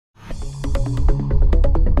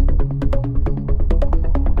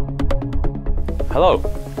Hello,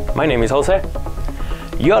 my name is Jose.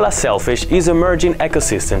 Jolla Sailfish is an emerging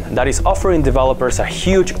ecosystem that is offering developers a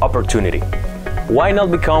huge opportunity. Why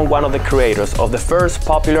not become one of the creators of the first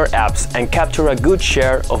popular apps and capture a good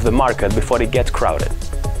share of the market before it gets crowded?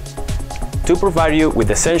 To provide you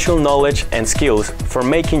with essential knowledge and skills for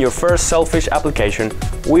making your first Sailfish application,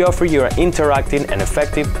 we offer you an interactive and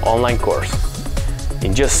effective online course.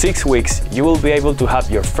 In just 6 weeks, you will be able to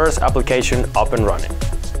have your first application up and running.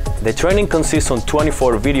 The training consists on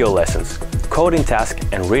 24 video lessons, coding tasks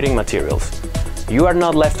and reading materials. You are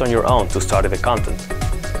not left on your own to study the content.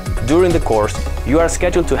 During the course, you are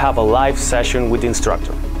scheduled to have a live session with the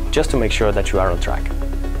instructor, just to make sure that you are on track.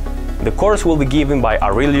 The course will be given by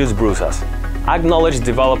Aurelius Brusas, acknowledged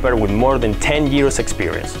developer with more than 10 years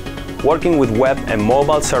experience, working with web and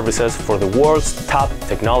mobile services for the world's top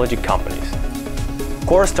technology companies.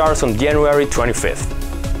 Course starts on January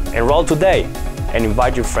 25th. Enroll today and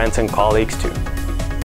invite your friends and colleagues too.